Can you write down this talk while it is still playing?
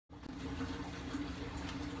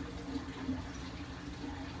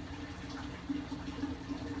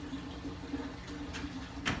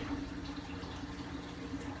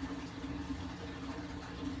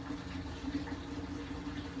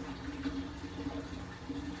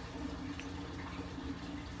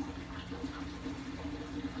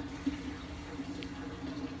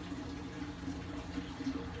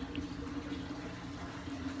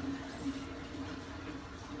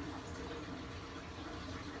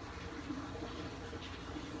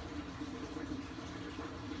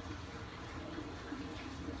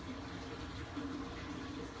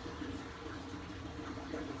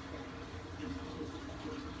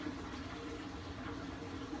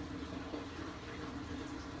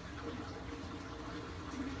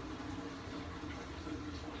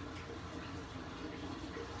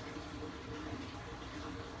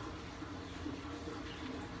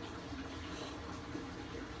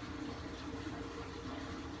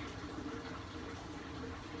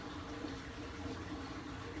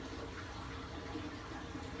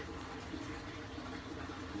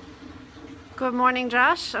Good morning,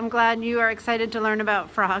 Josh. I'm glad you are excited to learn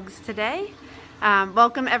about frogs today.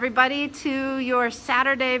 Welcome everybody to your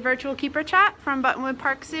Saturday virtual keeper chat from Buttonwood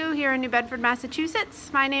Park Zoo here in New Bedford,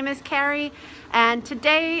 Massachusetts. My name is Carrie, and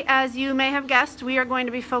today, as you may have guessed, we are going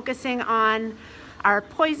to be focusing on our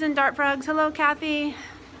poison dart frogs. Hello, Kathy.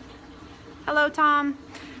 Hello, Tom.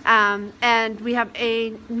 And we have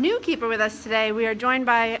a new keeper with us today. We are joined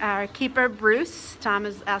by our keeper, Bruce. Tom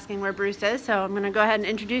is asking where Bruce is, so I'm going to go ahead and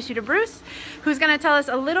introduce you to Bruce, who's going to tell us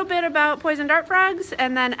a little bit about poison dart frogs,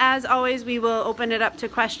 and then, as always, we will open it up to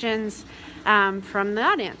questions from the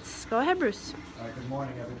audience. Go ahead, Bruce. All right, good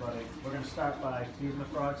morning, everybody. We're going to start by feeding the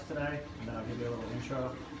frogs today, and then I'll give you a little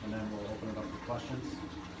intro, and then we'll open it up for questions,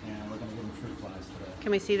 and we're going to give them fruit flies today.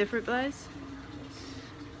 Can we see the fruit flies?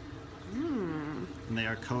 And they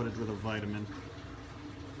are coated with a vitamin.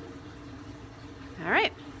 All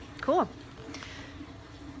right, cool.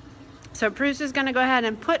 So Bruce is going to go ahead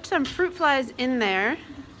and put some fruit flies in there,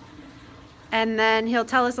 and then he'll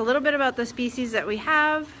tell us a little bit about the species that we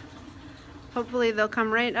have. Hopefully they'll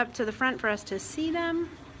come right up to the front for us to see them.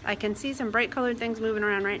 I can see some bright colored things moving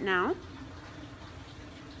around right now.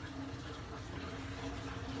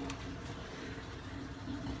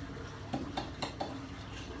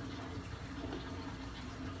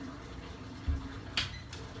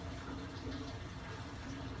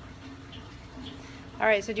 All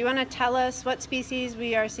right, so do you want to tell us what species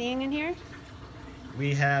we are seeing in here?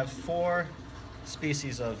 We have 4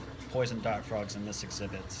 species of poison dart frogs in this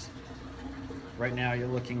exhibit. Right now you're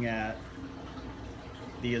looking at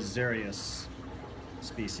the Azurius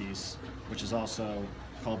species, which is also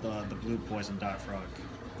called the blue poison dart frog.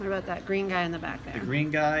 What about that green guy in the back there? The green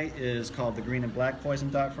guy is called the green and black poison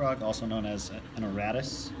dart frog, also known as an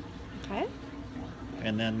Aratus. Okay.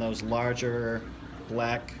 And then those larger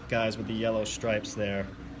black guys with the yellow stripes there,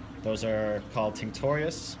 those are called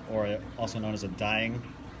Tinctorius, or also known as a dying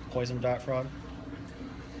poison dart frog.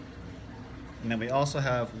 And then we also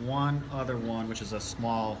have one other one, which is a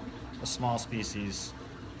small species.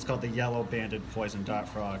 It's called the yellow banded poison dart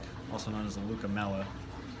frog, also known as a Leucomella.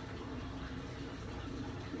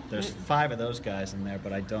 There's 5 of those guys in there,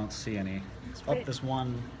 but I don't see any. Oh, this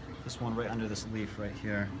one right under this leaf right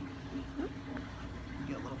here.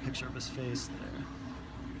 Get a little picture of his face there.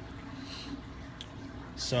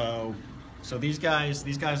 So these guys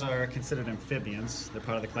are considered amphibians. They're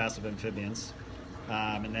part of the class of amphibians.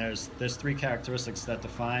 And there's 3 characteristics that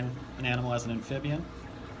define an animal as an amphibian.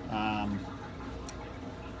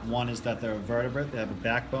 One is that they're a vertebrate, they have a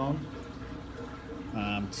backbone.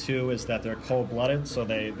 2 is that they're cold-blooded, so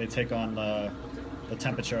they take on the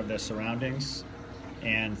temperature of their surroundings.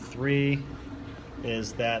 And 3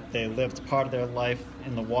 is that they lived part of their life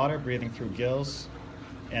in the water, breathing through gills,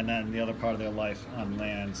 and then the other part of their life on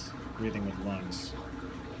land, breathing with lungs.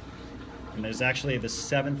 And there's actually the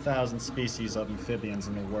 7,000 species of amphibians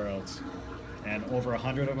in the world, and over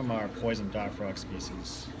 100 of them are poison dart frog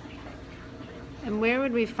species. And where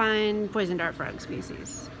would we find poison dart frog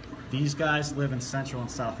species? These guys live in Central and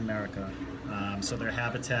South America, so their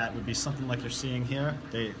habitat would be something like you're seeing here.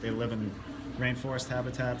 They live in rainforest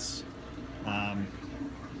habitats,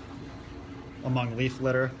 among leaf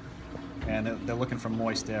litter, and they're looking for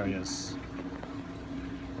moist areas.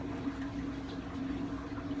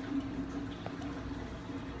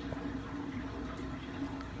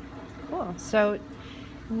 Cool. So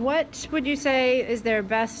what would you say is their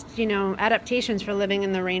best, adaptations for living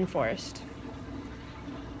in the rainforest?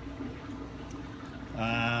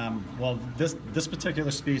 Well, this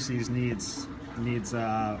particular species needs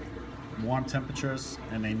warm temperatures,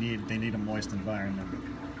 and they need a moist environment.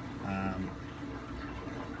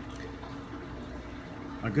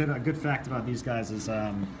 A good fact about these guys is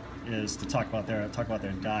to talk about their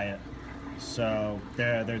diet. So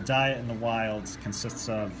their diet in the wild consists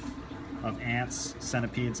of ants,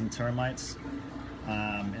 centipedes, and termites,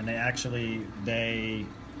 and they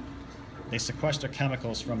sequester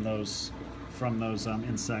chemicals from those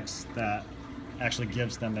insects that actually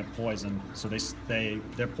gives them their poison. So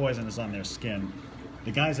their poison is on their skin.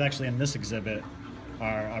 The guys actually in this exhibit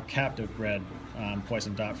are captive bred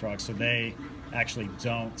poison dart frogs, so they actually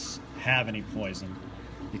don't have any poison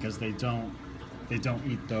because they don't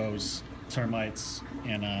eat those termites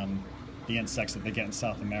and the insects that they get in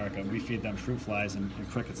South America. We feed them fruit flies and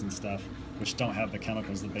crickets and stuff, which don't have the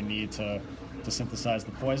chemicals that they need to synthesize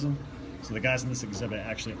the poison. So the guys in this exhibit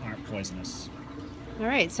actually aren't poisonous. All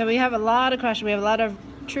right, so we have a lot of questions. We have a lot of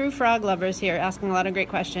true frog lovers here asking a lot of great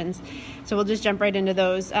questions. So we'll just jump right into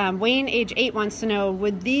those. Wayne, age 8, wants to know,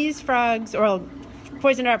 would these frogs, or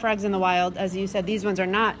poison dart frogs in the wild, as you said, these ones are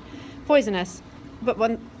not poisonous, but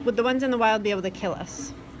would the ones in the wild be able to kill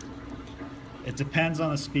us? It depends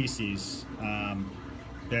on the species.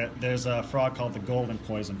 There's a frog called the golden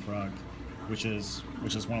poison frog, which is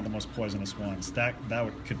one of the most poisonous ones. That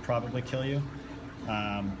could probably kill you.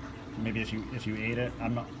 Maybe if you ate it.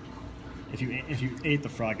 If you ate the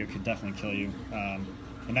frog, it could definitely kill you.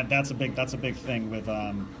 And that's a big thing with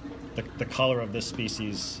the color of this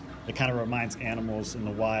species. It kind of reminds animals in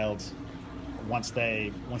the wild. Once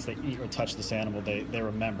they eat or touch this animal, they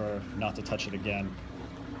remember not to touch it again.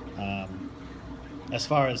 As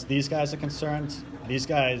far as these guys are concerned,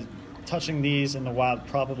 touching these in the wild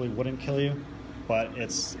probably wouldn't kill you, but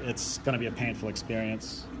it's going to be a painful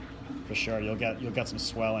experience for sure. You'll get some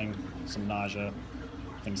swelling, some nausea,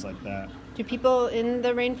 things like that. Do people in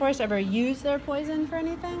the rainforest ever use their poison for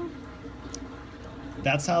anything?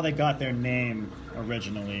 That's how they got their name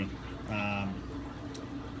originally.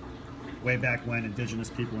 Way back when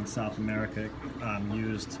indigenous people in South America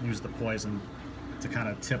used the poison to kind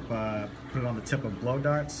of put it on the tip of blow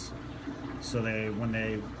darts. So when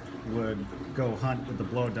they would go hunt with the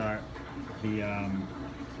blow dart, when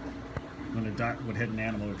the dart would hit an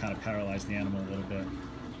animal, it would kind of paralyze the animal a little bit.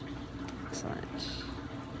 Excellent.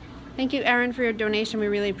 Thank you, Erin, for your donation. We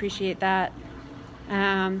really appreciate that.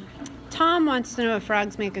 Tom wants to know if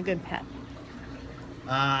frogs make a good pet.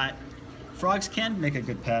 Frogs can make a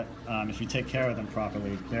good pet if you take care of them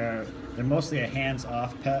properly. They're mostly a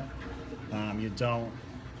hands-off pet. You don't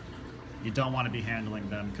want to be handling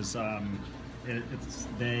them because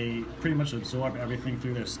they pretty much absorb everything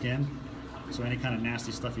through their skin. So any kind of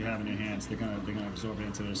nasty stuff you have in your hands, they're gonna absorb it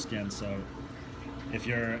into their skin. So if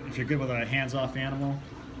you're good with a hands-off animal,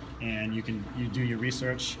 and you do your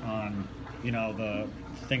research on the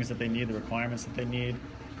things that they need, the requirements that they need,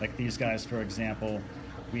 like these guys, for example.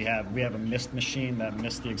 We have a mist machine that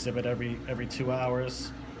mists the exhibit every 2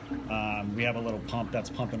 hours. We have a little pump that's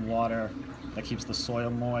pumping water that keeps the soil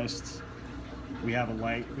moist. We have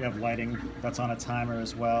lighting that's on a timer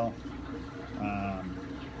as well.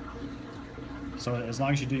 So as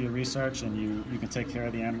long as you do your research and you can take care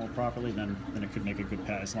of the animal properly, then it could make a good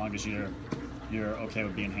pet, as long as you're okay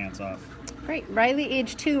with being hands off. Great. Riley,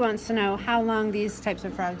 age 2, wants to know how long these types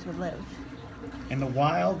of frogs would live. In the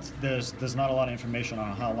wild, there's not a lot of information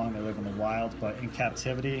on how long they live in the wild, but in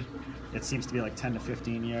captivity, it seems to be like 10 to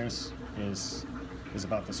 15 years is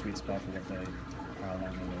about the sweet spot for how long they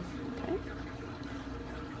live.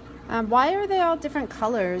 Okay. Why are they all different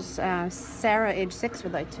colors? Sarah, age 6,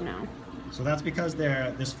 would like to know. So that's because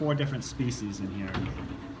there's 4 different species in here,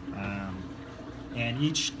 and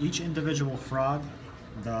each individual frog,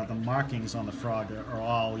 the markings on the frog are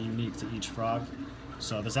all unique to each frog.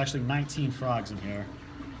 So there's actually 19 frogs in here,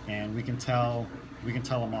 and we can tell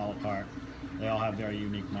them all apart. They all have very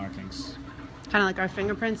unique markings. Kind of like our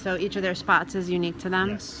fingerprints, so each of their spots is unique to them?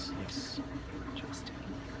 Yes, yes. Interesting.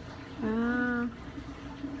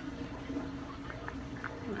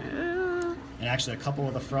 And actually, a couple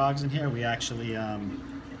of the frogs in here,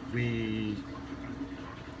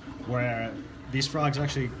 where these frogs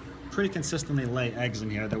actually pretty consistently lay eggs in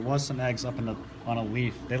here. There was some eggs up on a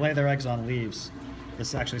leaf. They lay their eggs on leaves.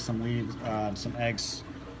 There's actually some leaves, some eggs,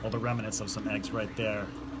 or the remnants of some eggs right there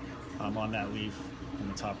on that leaf in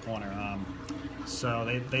the top corner. So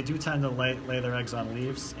they do tend to lay their eggs on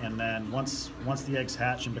leaves, and then once the eggs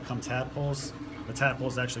hatch and become tadpoles, the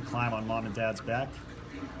tadpoles actually climb on mom and dad's back,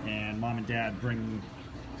 and mom and dad bring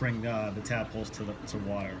the tadpoles to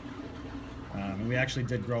water. And we actually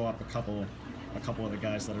did grow up a couple of the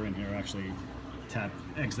guys that are in here are actually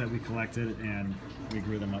eggs that we collected, and we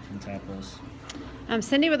grew them up from tadpoles.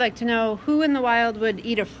 Cindy would like to know who in the wild would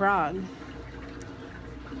eat a frog.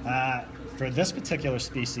 For this particular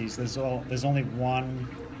species, there's only one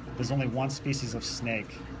species of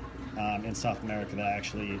snake in South America that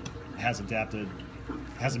actually has adapted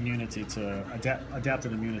immunity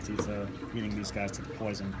to eating these guys to the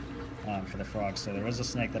poison for the frogs. So there is a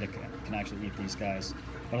snake that can actually eat these guys,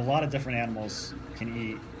 but a lot of different animals could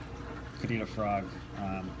eat a frog,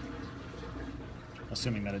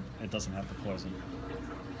 assuming that it doesn't have the poison.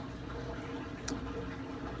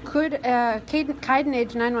 Could Kaiden,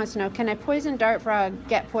 age 9, wants to know, can a poison dart frog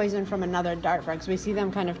get poison from another dart frog? So we see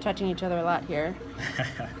them kind of touching each other a lot here.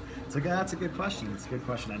 That's a good question. It's a good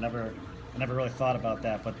question. I never really thought about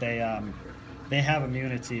that, but they have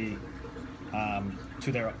immunity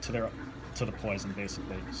to the poison,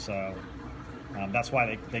 basically. So that's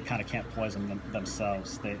why they kind of can't poison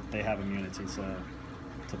themselves. They have immunity to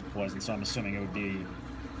the poison. So I'm assuming it would be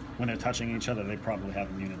when they're touching each other, they probably have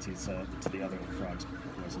immunity to the other frogs'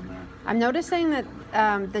 poison there. I'm noticing that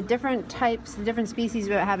the different types, the different species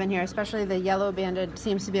we have in here, especially the yellow-banded,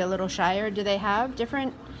 seems to be a little shyer. Do they have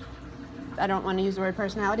different, I don't want to use the word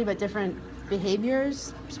personality, but different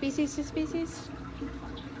behaviors species to species?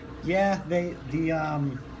 Yeah, the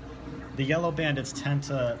yellow bandits tend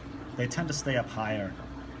to stay up higher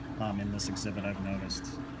in this exhibit, I've noticed,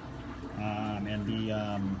 and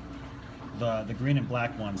the green and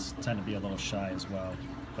black ones tend to be a little shy as well.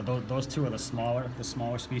 But those two are the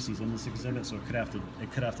smaller species in this exhibit, so it could have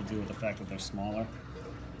to do with the fact that they're smaller.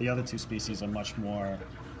 The other two species are much more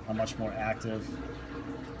active,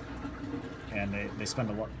 and they spend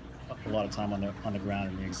a lot of time on the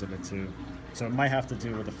ground in the exhibit too. So it might have to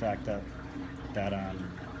do with the fact that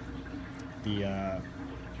the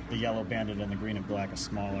yellow bandit and the green and black are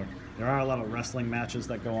smaller. There are a lot of wrestling matches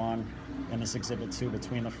that go on in this exhibit too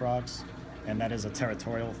between the frogs, and that is a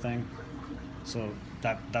territorial thing. So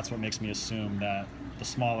that's what makes me assume that the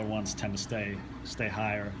smaller ones tend to stay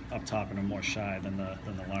higher up top and are more shy than the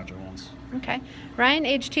larger ones. Okay. Ryan,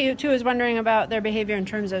 age 2, is wondering about their behavior in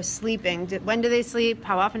terms of sleeping. When do they sleep?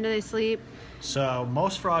 How often do they sleep? So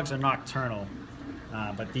most frogs are nocturnal,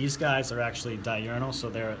 but these guys are actually diurnal, so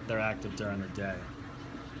they're active during the day.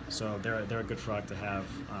 So they're a good frog to have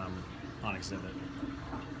on exhibit.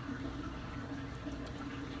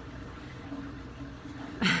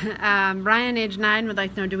 Ryan, age 9, would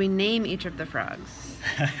like to know, do we name each of the frogs?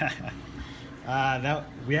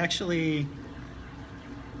 We actually,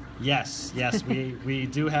 yes, we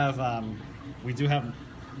do have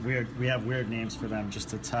weird names for them just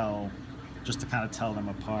to kind of tell them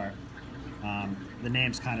apart. The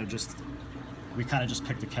names we kind of just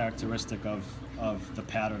picked a characteristic of the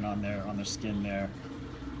pattern on their skin there.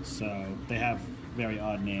 So they have very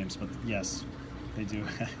odd names, but yes, they do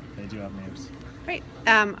they do have names. Great.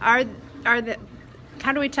 How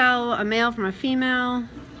do we tell a male from a female?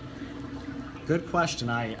 Good question.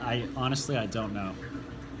 I honestly, I don't know.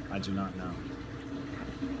 I do not know.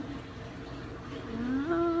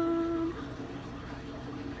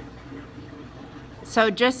 So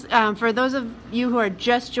just for those of you who are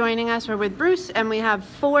just joining us, we're with Bruce, and we have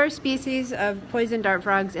 4 species of poison dart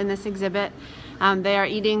frogs in this exhibit. They are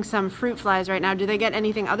eating some fruit flies right now. Do they get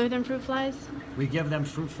anything other than fruit flies? We give them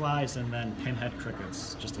fruit flies and then pinhead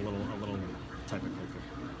crickets, just a little type of cricket.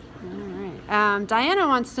 All right. Diana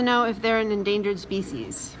wants to know if they're an endangered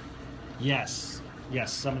species. Yes.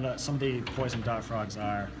 Some of the poison dart frogs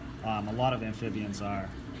are. A lot of amphibians are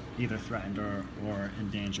either threatened or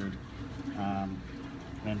endangered.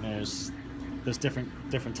 And there's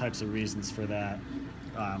different types of reasons for that.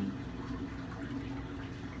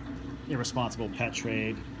 Irresponsible pet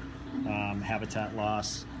trade, habitat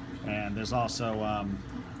loss, and there's also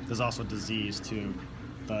disease too.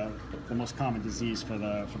 The most common disease for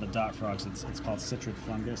the dart frogs, it's called chytrid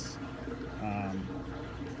fungus.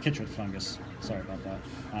 Chytrid fungus. Sorry about that.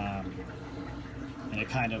 And it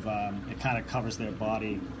kind of covers their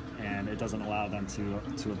body, and it doesn't allow them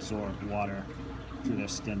to absorb water through their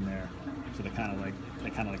skin there. So they kind of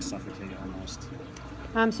like suffocate almost.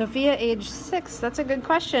 Sophia, age 6. That's a good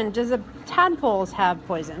question. Does the tadpoles have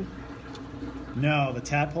poison? No, the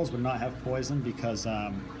tadpoles would not have poison because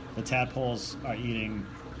the tadpoles are eating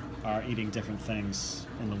different things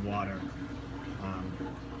in the water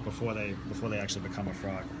before they actually become a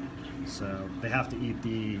frog. So they have to eat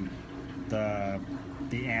the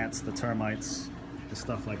ants, the termites, the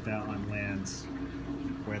stuff like that on lands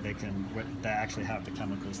where they actually have the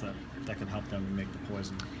chemicals that can help them make the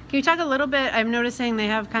poison. Can you talk a little bit? I'm noticing they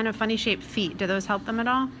have kind of funny shaped feet. Do those help them at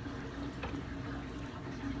all?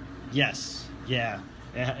 Yes. Yeah.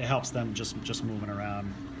 It helps them just moving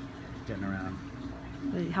around, getting around.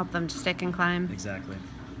 They help them stick and climb. Exactly.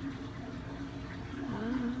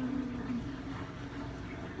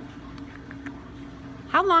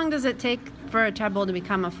 How long does it take for a tadpole to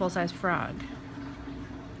become a full-size frog?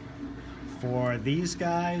 For these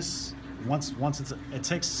guys, once it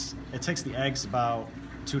takes the eggs about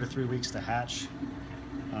 2 to 3 weeks to hatch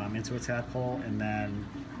into a tadpole, and then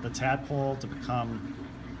the tadpole to become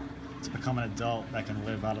an adult that can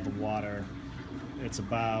live out of the water, it's a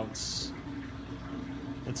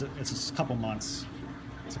couple months.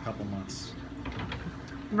 It's a couple months.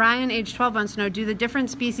 Ryan, age 12, wants to know, do the different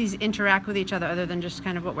species interact with each other other than just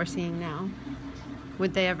kind of what we're seeing now?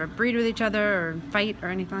 Would they ever breed with each other or fight or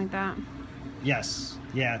anything like that? Yes.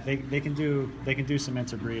 Yeah, they can do some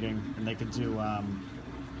interbreeding, and they can do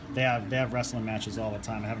they have wrestling matches all the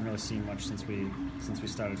time. I haven't really seen much since we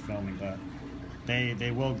started filming, but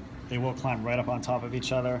they will climb right up on top of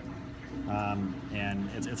each other, and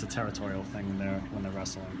it's a territorial thing when they're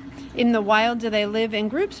wrestling. In the wild, do they live in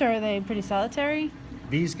groups, or are they pretty solitary?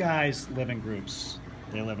 These guys live in groups.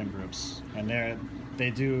 They live in groups, and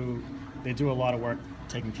they do a lot of work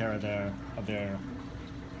taking care of their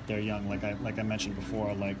their young. Like I mentioned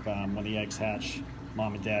before, like when the eggs hatch,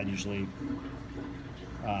 mom and dad usually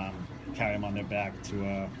carry them on their back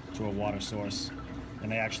to a water source,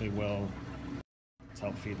 and they actually will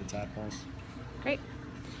help feed the tadpoles. Great.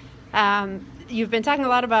 You've been talking a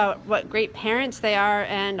lot about what great parents they are,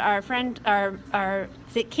 and our friend, our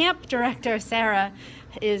camp director, Sarah,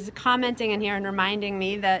 is commenting in here and reminding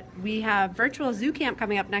me that we have virtual zoo camp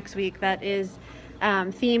coming up next week that is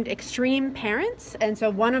themed extreme parents, and so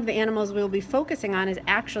one of the animals we'll be focusing on is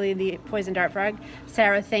actually the poison dart frog.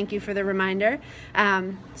 Sarah, thank you for the reminder.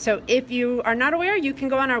 So if you are not aware, you can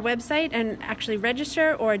go on our website and actually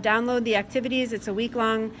register or download the activities. It's a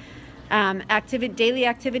week-long daily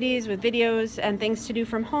activities with videos and things to do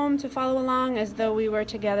from home to follow along as though we were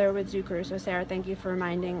together with Zoo Crew. So Sarah, thank you for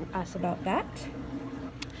reminding us about that.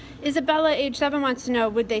 Isabella, age 7, wants to know,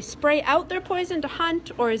 would they spray out their poison to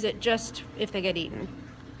hunt, or is it just if they get eaten?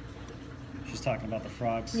 She's talking about the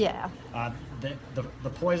frogs? Yeah.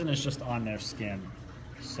 The poison is just on their skin.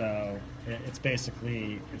 So it's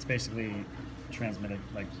basically transmitted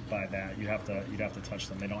like by that. You'd have to touch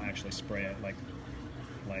them. They don't actually spray it like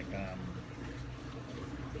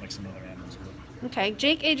some other animals would. Okay,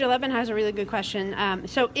 Jake, age 11, has a really good question.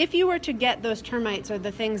 So if you were to get those termites or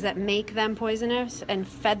the things that make them poisonous and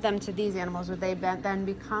fed them to these animals, would they then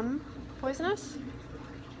become poisonous?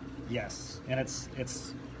 Yes, and it's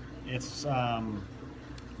no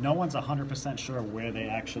one's 100% sure where they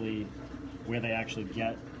actually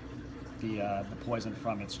get the poison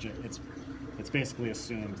from. It's basically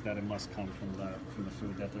assumed that it must come from the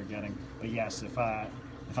food that they're getting. But yes, if I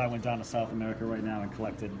went down to South America right now and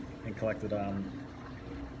collected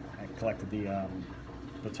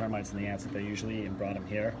the termites and the ants that they usually eat and brought them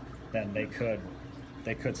here, then they could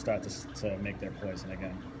start to make their poison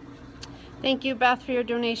again. Thank you, Beth, for your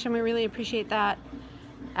donation. We really appreciate that.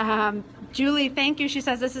 Julie, thank you. She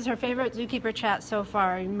says this is her favorite Zookeeper chat so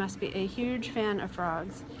far. You must be a huge fan of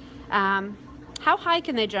frogs. How high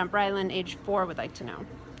can they jump? Rylan, age 4, would like to know.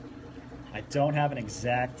 I don't have an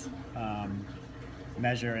exact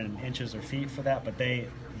measure in inches or feet for that, but they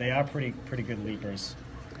are pretty good leapers.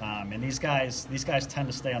 And these guys tend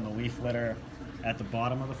to stay on the leaf litter at the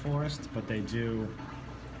bottom of the forest, but they do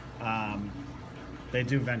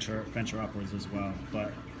venture upwards as well.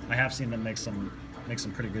 But I have seen them make some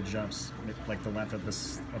pretty good jumps, like the length of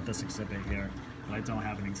this exhibit here. But I don't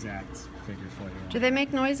have an exact figure for you. Do they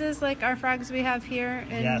make noises like our frogs we have here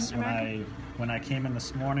in Yes, America? when I came in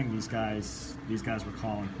this morning, these guys were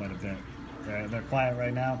calling quite a bit. They're quiet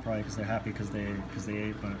right now, probably because they're happy because they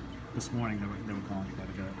ate. But this morning they were calling quite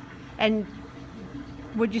a bit. And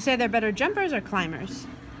would you say they're better jumpers or climbers?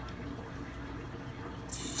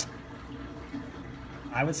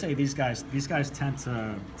 I would say these guys tend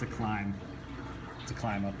to climb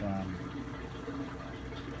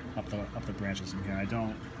up the branches in here.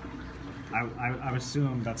 I would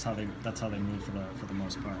assume that's how they move for the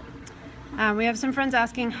most part. We have some friends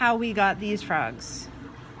asking how we got these frogs,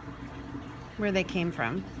 where they came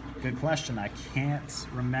from. Good question. I can't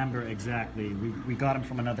remember exactly. We got them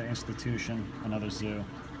from another institution, another zoo.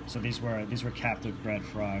 So these were captive bred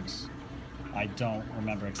frogs. I don't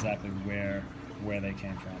remember exactly where they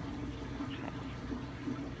came from.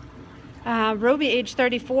 Roby, age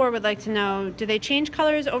 34, would like to know, do they change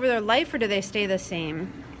colors over their life or do they stay the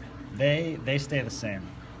same? They stay the same.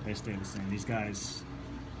 They stay the same. These guys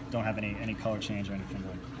don't have any color change or anything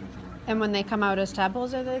like that. And when they come out as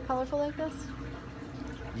tadpoles, are they colorful like this?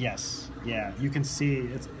 Yes. Yeah. You can see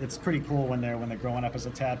it's pretty cool when they're growing up as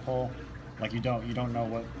a tadpole. Like you don't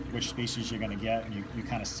know which species you're going to get, and you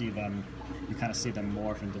kind of see them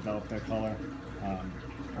morph and develop their color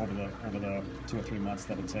over the 2 or 3 months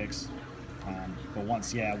that it takes. But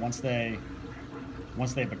once they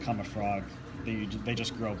become a frog, they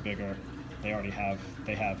just grow bigger. They have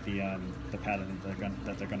the pattern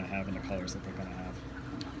that they're going to have and the colors that they're going to have.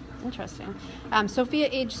 Interesting. Sophia,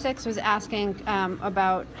 age 6, was asking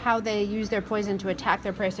about how they use their poison to attack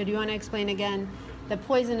their prey. So do you want to explain again? The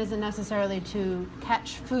poison isn't necessarily to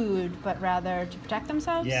catch food, but rather to protect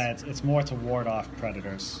themselves? Yeah, it's more to ward off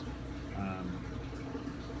predators.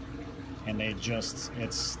 And they just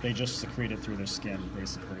secrete it through their skin,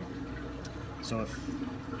 basically. So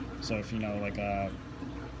if you know, like a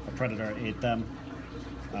predator ate them,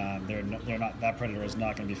 that predator is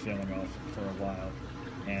not going to be feeling well for a while.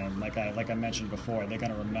 And like I mentioned before, they're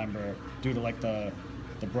going to remember, due to like the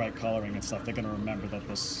bright coloring and stuff, they're going to remember that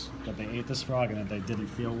they ate this frog and that they didn't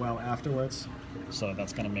feel well afterwards. So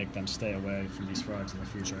that's going to make them stay away from these frogs in the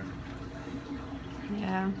future.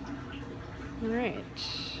 Yeah. All right.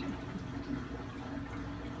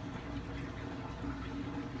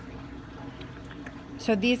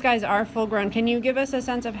 So these guys are full grown. Can you give us a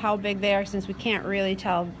sense of how big they are, since we can't really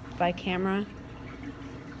tell by camera?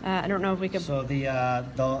 I don't know if we could. So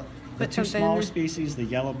the two smaller species, the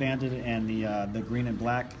yellow banded and the green and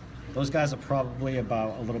black, those guys are probably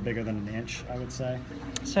about a little bigger than an inch, I would say.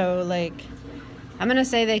 So like, I'm gonna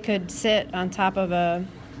say they could sit on top of a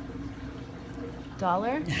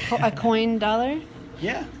dollar, a coin dollar.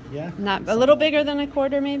 Yeah. Not a little bigger than a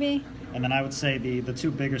quarter, maybe. And then I would say the two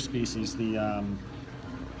bigger species, the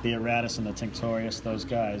Aratus and the Tinctorius, those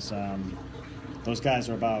guys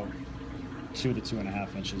are about 2 to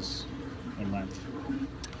 2.5 inches in length.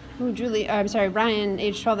 Oh, Julie, I'm sorry, Ryan,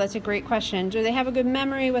 age 12. That's a great question. Do they have a good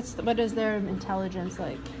memory? What is their intelligence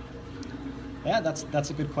like? Yeah, that's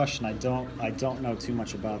a good question. I don't know too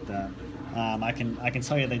much about that. I can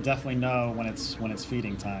tell you they definitely know when it's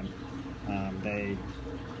feeding time.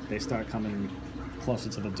 They start coming closer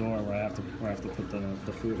to the door where I have to put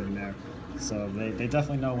the food in there. So they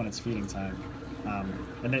definitely know when it's feeding time.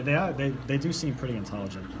 And they do seem pretty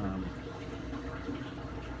intelligent.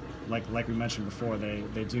 Like we mentioned before, they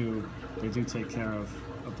do take care of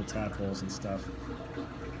the tadpoles and stuff.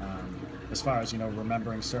 As far as,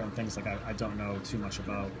 remembering certain things, like I don't know too much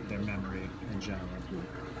about their memory in general.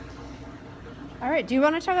 All right, do you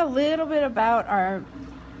want to talk a little bit about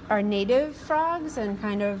our native frogs and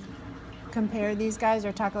kind of compare these guys,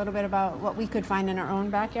 or talk a little bit about what we could find in our own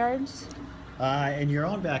backyards? In your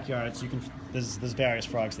own backyards, there's various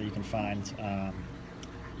frogs that you can find.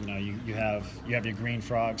 You have your green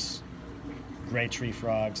frogs, gray tree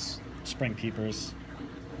frogs, spring peepers,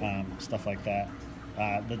 stuff like that.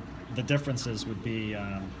 The differences would be,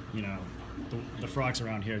 the frogs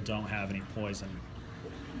around here don't have any poison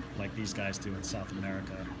like these guys do in South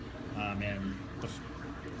America, and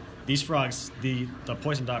these frogs, the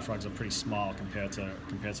poison dart frogs, are pretty small compared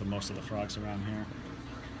to most of the frogs around here.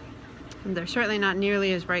 And they're certainly not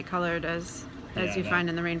nearly as bright colored as you find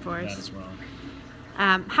in the rainforest. That as well.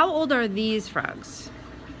 How old are these frogs?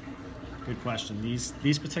 Good question.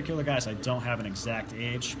 These particular guys, I don't have an exact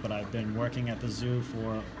age, but I've been working at the zoo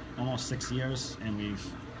for almost 6 years, and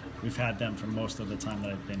we've had them for most of the time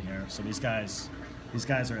that I've been here. So these guys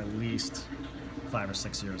are at least 5 or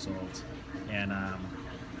 6 years old, and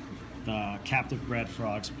the captive bred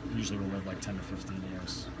frogs usually will live like 10 to 15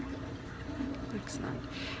 years. Excellent.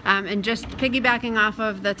 And just piggybacking off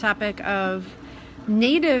of the topic of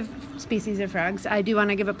native species of frogs, I do want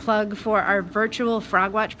to give a plug for our virtual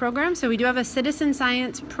Frog Watch program. So we do have a citizen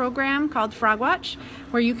science program called Frog Watch,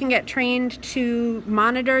 where you can get trained to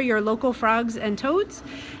monitor your local frogs and toads,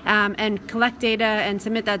 and collect data and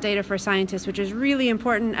submit that data for scientists, which is really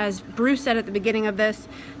important. As Bruce said at the beginning of this,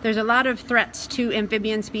 there's a lot of threats to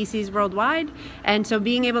amphibian species worldwide, and so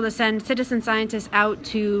being able to send citizen scientists out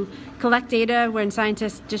to collect data when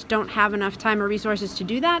scientists just don't have enough time or resources to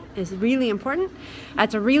do that is really important.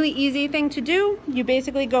 It's a really easy thing to do. You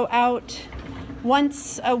basically go out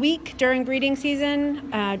once a week during breeding season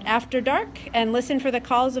after dark and listen for the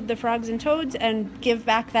calls of the frogs and toads and give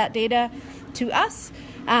back that data to us.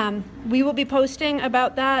 We will be posting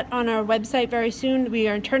about that on our website very soon. We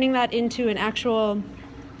are turning that into an actual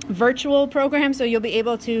virtual program, so you'll be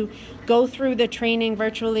able to go through the training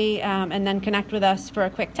virtually and then connect with us for a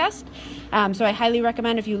quick test. So I highly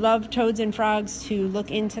recommend, if you love toads and frogs, to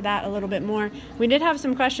look into that a little bit more. We did have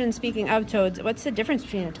some questions, speaking of toads. What's the difference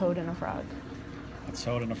between a toad and a frog? A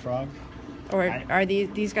toad and a frog? Or are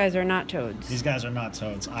these guys are not toads? These guys are not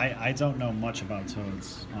toads. I don't know much about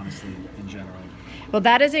toads, honestly, in general. Well,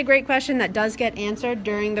 that is a great question that does get answered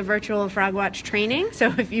during the virtual Frog Watch training.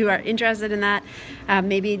 So if you are interested in that,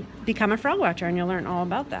 maybe become a frog watcher and you'll learn all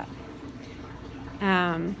about that.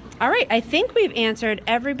 All right, I think we've answered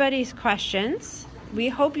everybody's questions. We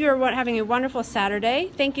hope you're having a wonderful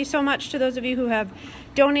Saturday. Thank you so much to those of you who have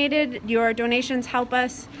donated. Your donations help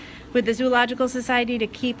us with the Zoological Society to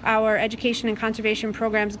keep our education and conservation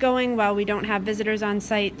programs going while we don't have visitors on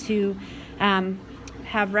site to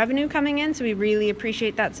have revenue coming in, so we really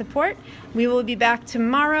appreciate that support. We will be back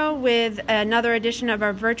tomorrow with another edition of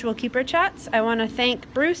our virtual Keeper Chats. I want to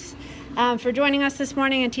thank Bruce for joining us this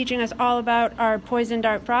morning and teaching us all about our poison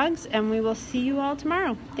dart frogs, and we will see you all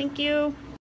tomorrow. Thank you.